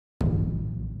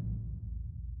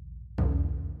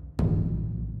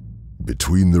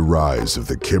Between the rise of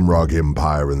the Kimrog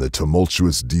Empire and the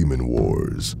tumultuous Demon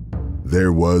Wars,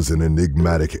 there was an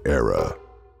enigmatic era.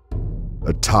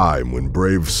 A time when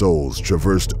brave souls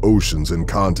traversed oceans and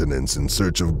continents in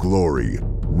search of glory,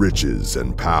 riches,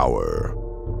 and power.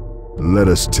 Let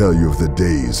us tell you of the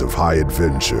days of high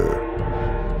adventure.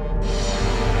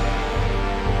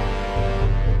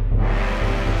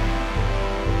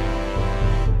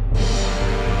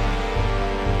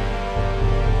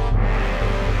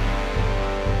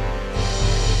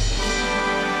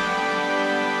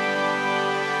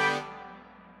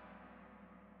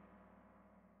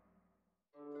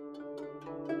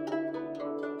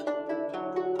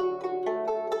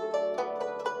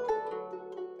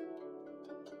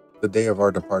 The day of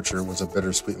our departure was a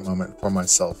bittersweet moment for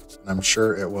myself, and I'm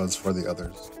sure it was for the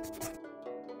others.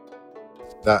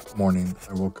 That morning,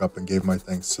 I woke up and gave my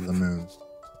thanks to the moon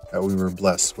that we were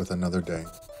blessed with another day.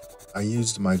 I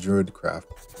used my Druid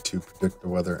craft to predict the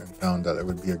weather and found that it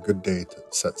would be a good day to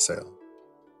set sail.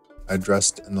 I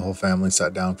dressed and the whole family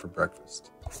sat down for breakfast,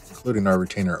 including our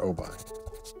retainer Obi.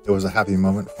 It was a happy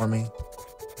moment for me.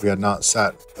 We had not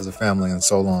sat as a family in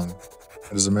so long.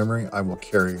 It is a memory I will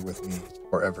carry with me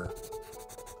forever.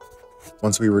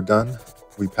 Once we were done,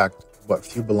 we packed what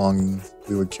few belongings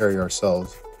we would carry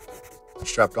ourselves. I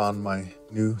strapped on my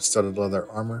new studded leather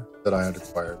armor that I had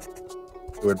acquired.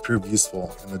 It would prove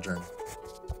useful in the journey.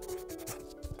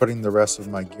 Putting the rest of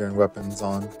my gear and weapons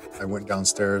on, I went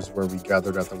downstairs where we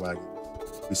gathered at the wagon.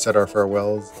 We said our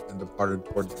farewells and departed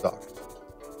toward the dock.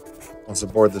 Once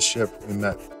aboard the ship, we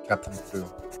met Captain Fu,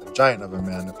 a giant of a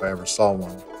man if I ever saw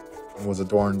one, and was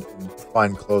adorned in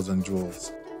fine clothes and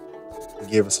jewels. He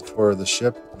gave us a tour of the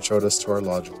ship and showed us to our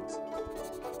lodgings.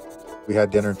 We had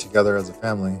dinner together as a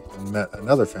family and met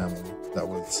another family that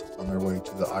was on their way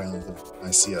to the island of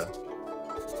Nisia.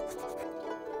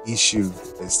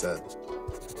 Ishu, they said.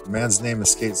 The man's name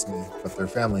escapes me, but their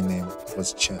family name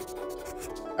was Chen.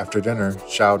 After dinner,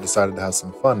 Shao decided to have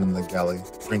some fun in the galley,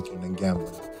 drinking and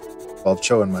gambling, while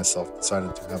Cho and myself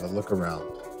decided to have a look around.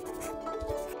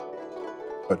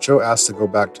 But Cho asked to go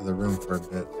back to the room for a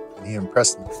bit, and he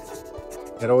impressed me.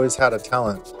 He had always had a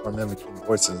talent for mimicking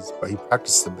voices, but he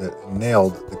practiced a bit and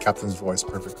nailed the captain's voice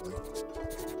perfectly.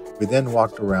 We then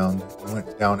walked around and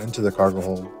went down into the cargo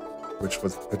hold, which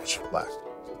was pitch black.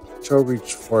 Cho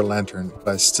reached for a lantern,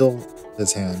 but I stilled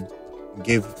his hand and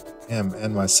gave him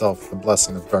and myself the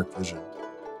blessing of dark vision.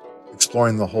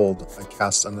 Exploring the hold, I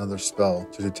cast another spell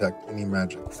to detect any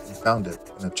magic and found it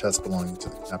in a chest belonging to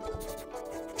the captain.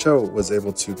 Cho was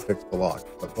able to pick the lock,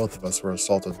 but both of us were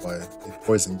assaulted by a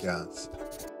poison gas.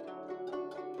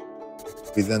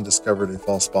 We then discovered a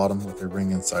false bottom with a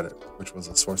ring inside it, which was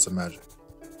a source of magic.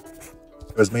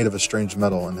 It was made of a strange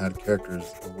metal and had characters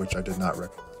of which I did not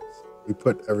recognize. We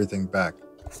put everything back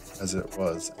as it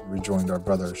was and rejoined our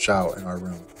brother Shao in our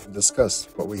room and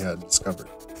discussed what we had discovered.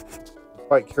 I'm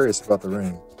quite curious about the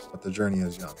ring, but the journey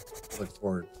is young. I look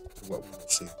forward to what we will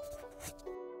see.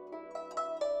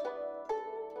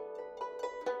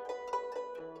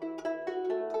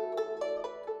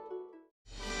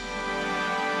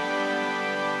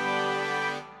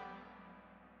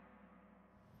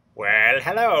 Well,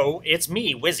 hello, it's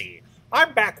me, Wizzy.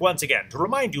 I'm back once again to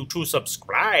remind you to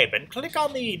subscribe and click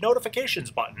on the notifications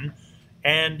button,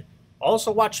 and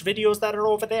also watch videos that are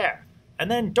over there. And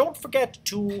then don't forget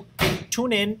to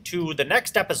tune in to the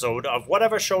next episode of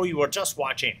whatever show you are just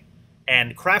watching,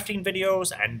 and crafting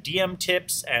videos and DM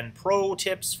tips and pro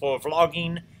tips for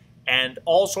vlogging and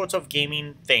all sorts of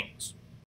gaming things.